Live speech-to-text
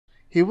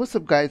Hey, what's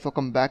up guys,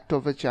 welcome back to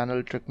our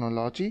channel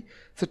Tricknology.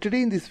 So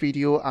today in this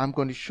video I'm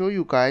going to show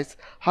you guys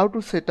how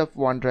to set up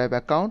OneDrive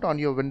account on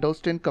your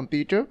Windows 10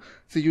 computer.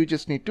 So you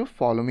just need to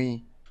follow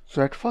me.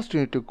 So at first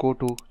you need to go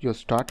to your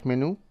start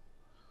menu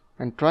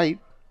and type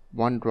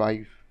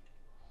OneDrive.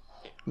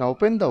 Now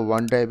open the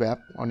OneDrive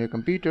app on your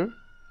computer.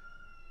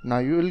 Now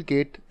you will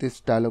get this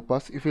dialog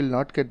box. If you will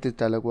not get this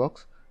dialog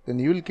box, then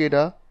you will get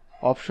a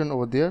option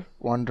over there,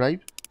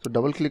 OneDrive. So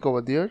double click over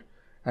there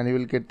and you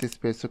will get this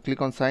page. So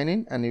click on sign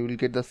in and you will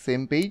get the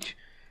same page.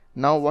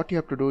 Now what you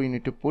have to do, you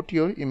need to put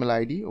your email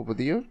ID over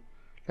there.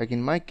 Like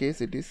in my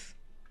case it is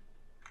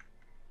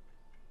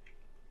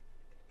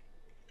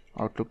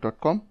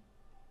outlook.com,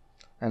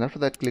 and after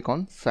that click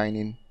on sign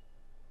in.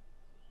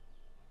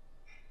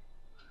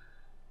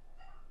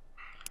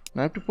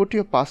 Now you have to put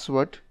your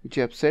password which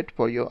you have set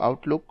for your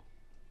Outlook,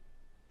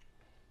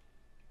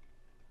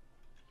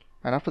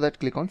 and after that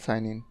click on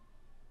sign in.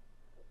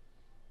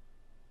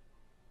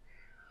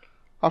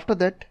 After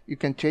that you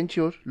can change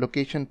your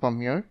location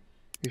from here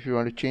if you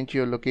want to change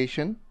your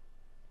location.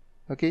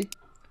 Okay,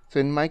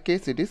 so in my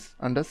case it is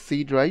under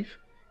C drive,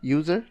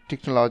 user,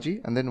 Tricknology,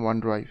 and then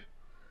OneDrive.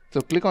 So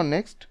click on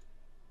next.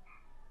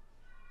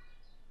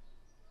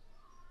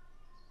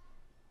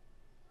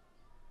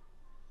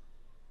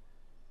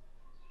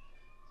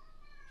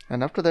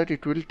 And after that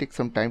it will take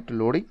some time to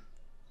loading.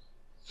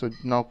 So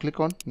now click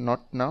on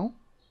not now.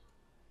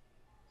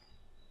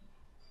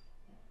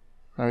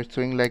 Now it's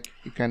showing like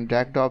you can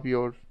drag drop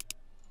your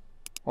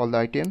all the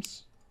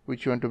items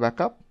which you want to back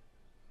up.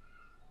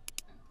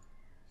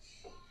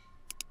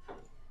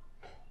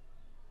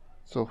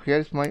 So here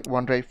is my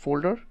OneDrive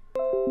folder.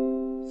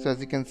 So as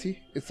you can see,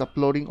 it's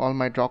uploading all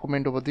my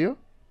document over there.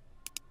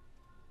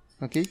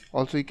 Okay,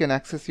 also you can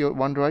access your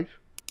OneDrive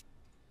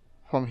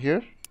from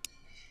here.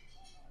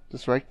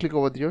 Just right click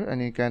over there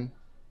and you can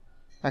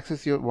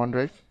access your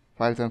OneDrive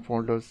files and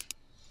folders.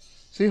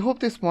 So I hope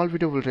this small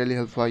video will really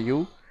help for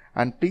you,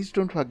 and please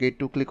don't forget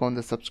to click on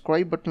the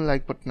subscribe button,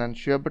 like button and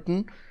share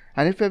button.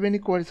 And if you have any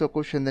queries or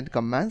questions, then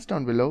comments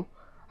down below.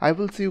 I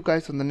will see you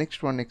guys on the next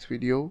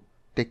video.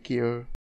 Take care.